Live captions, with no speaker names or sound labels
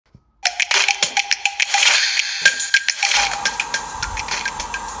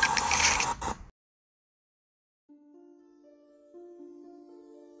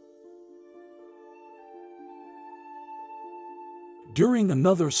During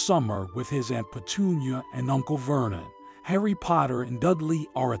another summer with his Aunt Petunia and Uncle Vernon, Harry Potter and Dudley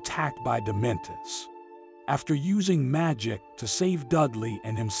are attacked by Dementors. After using magic to save Dudley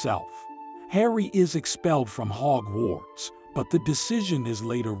and himself, Harry is expelled from Hogwarts, but the decision is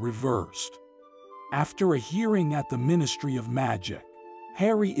later reversed. After a hearing at the Ministry of Magic,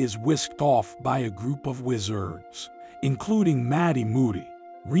 Harry is whisked off by a group of wizards, including Maddie Moody,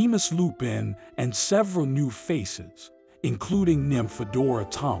 Remus Lupin, and several new faces, including Nymphadora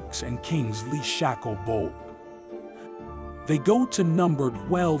Tonks and Kingsley Shacklebolt. They go to number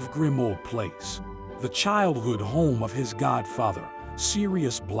 12 Grimmauld Place, the childhood home of his godfather,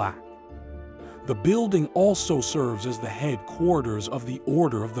 Sirius Black. The building also serves as the headquarters of the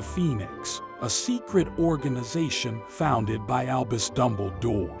Order of the Phoenix, a secret organization founded by Albus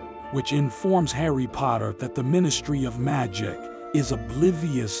Dumbledore, which informs Harry Potter that the Ministry of Magic is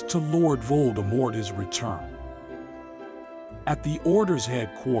oblivious to Lord Voldemort's return. At the Order's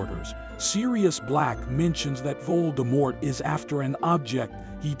headquarters, Sirius Black mentions that Voldemort is after an object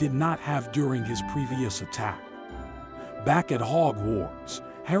he did not have during his previous attack. Back at Hogwarts,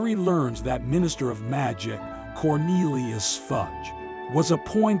 Harry learns that Minister of Magic, Cornelius Fudge, was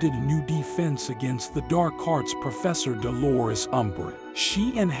appointed new defense against the dark arts professor Dolores Umbridge.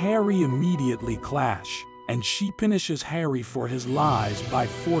 She and Harry immediately clash, and she punishes Harry for his lies by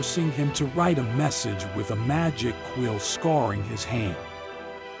forcing him to write a message with a magic quill scarring his hand.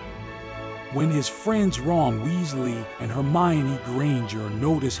 When his friends Ron Weasley and Hermione Granger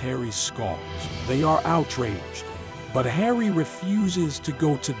notice Harry's scars, they are outraged, but Harry refuses to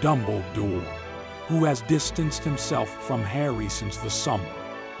go to Dumbledore, who has distanced himself from Harry since the summer.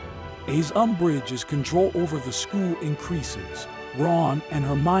 As Umbridge's control over the school increases, Ron and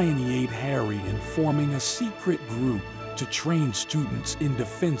Hermione aid Harry in forming a secret group to train students in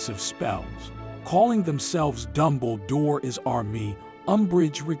defensive spells. Calling themselves Dumbledore's Army,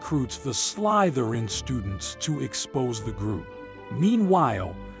 Umbridge recruits the Slytherin students to expose the group.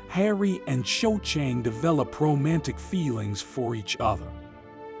 Meanwhile, Harry and Cho Chang develop romantic feelings for each other.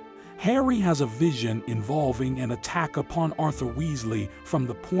 Harry has a vision involving an attack upon Arthur Weasley from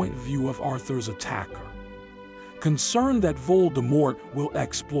the point of view of Arthur's attacker. Concerned that Voldemort will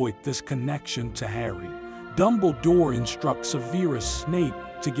exploit this connection to Harry, Dumbledore instructs Severus Snape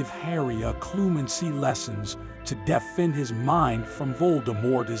to give Harry occlumency lessons to defend his mind from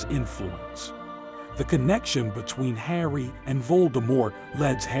Voldemort's influence. The connection between Harry and Voldemort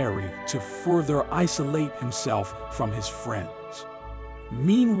leads Harry to further isolate himself from his friends.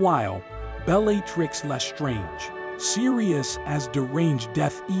 Meanwhile, Bellatrix Lestrange, Sirius as deranged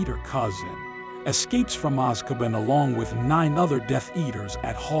Death Eater cousin, escapes from Azkaban along with 9 other Death Eaters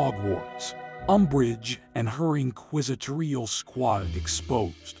at Hogwarts. Umbridge and her inquisitorial squad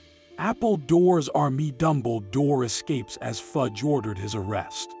exposed. Appledore's Army Dumbledore escapes as Fudge ordered his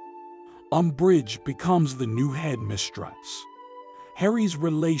arrest. Umbridge becomes the new headmistress. Harry's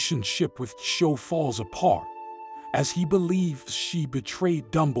relationship with Cho falls apart, as he believes she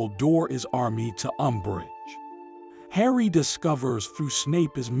betrayed Dumbledore's army to Umbridge. Harry discovers through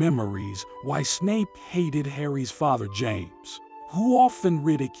Snape's memories why Snape hated Harry's father James, who often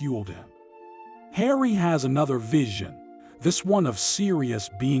ridiculed him. Harry has another vision, this one of Sirius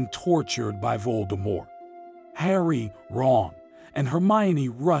being tortured by Voldemort. Harry, Ron, and Hermione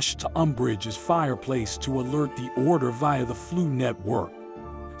rush to Umbridge's fireplace to alert the Order via the Flu network,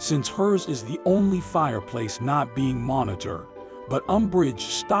 since hers is the only fireplace not being monitored, but Umbridge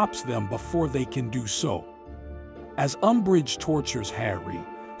stops them before they can do so. As Umbridge tortures Harry,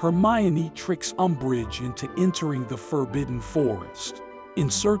 Hermione tricks Umbridge into entering the Forbidden Forest in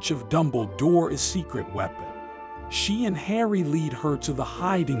search of Dumbledore's secret weapon. She and Harry lead her to the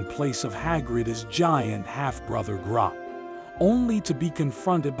hiding place of Hagrid's giant half-brother Grop, only to be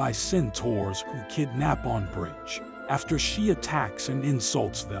confronted by centaurs who kidnap Umbridge after she attacks and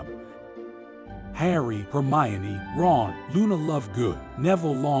insults them. Harry, Hermione, Ron, Luna Lovegood,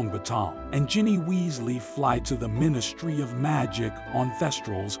 Neville Longbottom, and Ginny Weasley fly to the Ministry of Magic on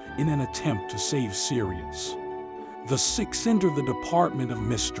Thestrals in an attempt to save Sirius. The 6 enter the Department of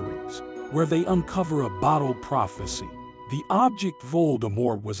Mysteries, where they uncover a bottled prophecy, the object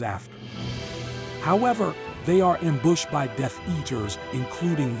Voldemort was after. However, they are ambushed by Death Eaters,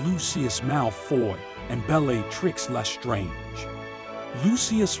 including Lucius Malfoy and Bellatrix Lestrange.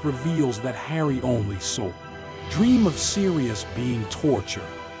 Lucius reveals that Harry only saw a dream of Sirius being tortured.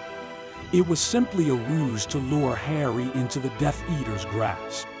 It was simply a ruse to lure Harry into the Death Eater's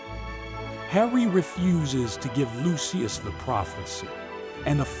grasp. Harry refuses to give Lucius the prophecy,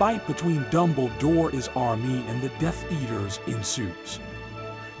 and a fight between Dumbledore's army and the Death Eaters ensues.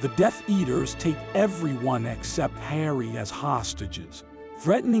 The Death Eaters take everyone except Harry as hostages,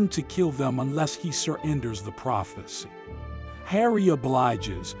 threatening to kill them unless he surrenders the prophecy. Harry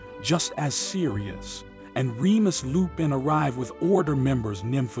obliges, just as Sirius and Remus Lupin arrive with Order members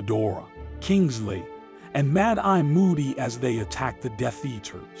Nymphadora, Kingsley, and Mad-Eye Moody as they attack the Death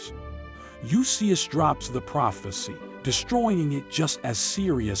Eaters. Lucius drops the prophecy, destroying it just as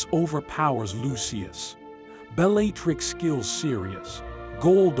Sirius overpowers Lucius. Bellatrix kills Sirius.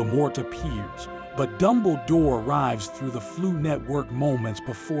 Voldemort appears, but Dumbledore arrives through the Flu Network moments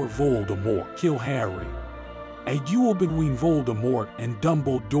before Voldemort kills Harry. A duel between Voldemort and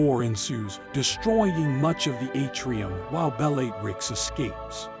Dumbledore ensues, destroying much of the atrium while Bellatrix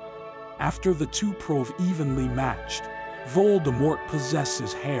escapes. After the two prove evenly matched, Voldemort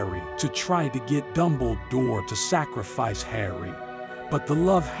possesses Harry to try to get Dumbledore to sacrifice Harry. But the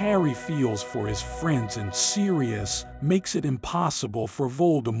love Harry feels for his friends and Sirius makes it impossible for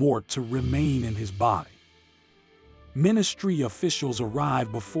Voldemort to remain in his body. Ministry officials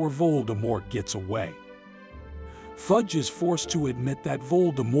arrive before Voldemort gets away. Fudge is forced to admit that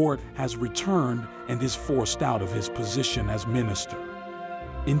Voldemort has returned and is forced out of his position as minister.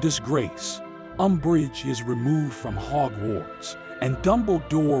 In disgrace, Umbridge is removed from Hogwarts, and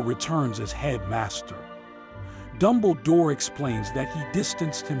Dumbledore returns as headmaster. Dumbledore explains that he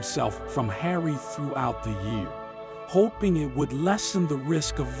distanced himself from Harry throughout the year, hoping it would lessen the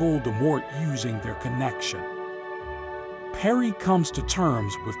risk of Voldemort using their connection. Harry comes to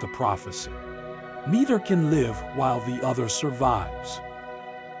terms with the prophecy. Neither can live while the other survives.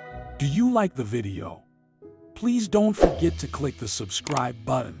 Do you like the video? Please don't forget to click the subscribe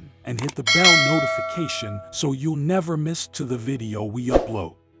button and hit the bell notification so you'll never miss the video we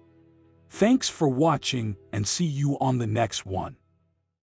upload. Thanks for watching and see you on the next one.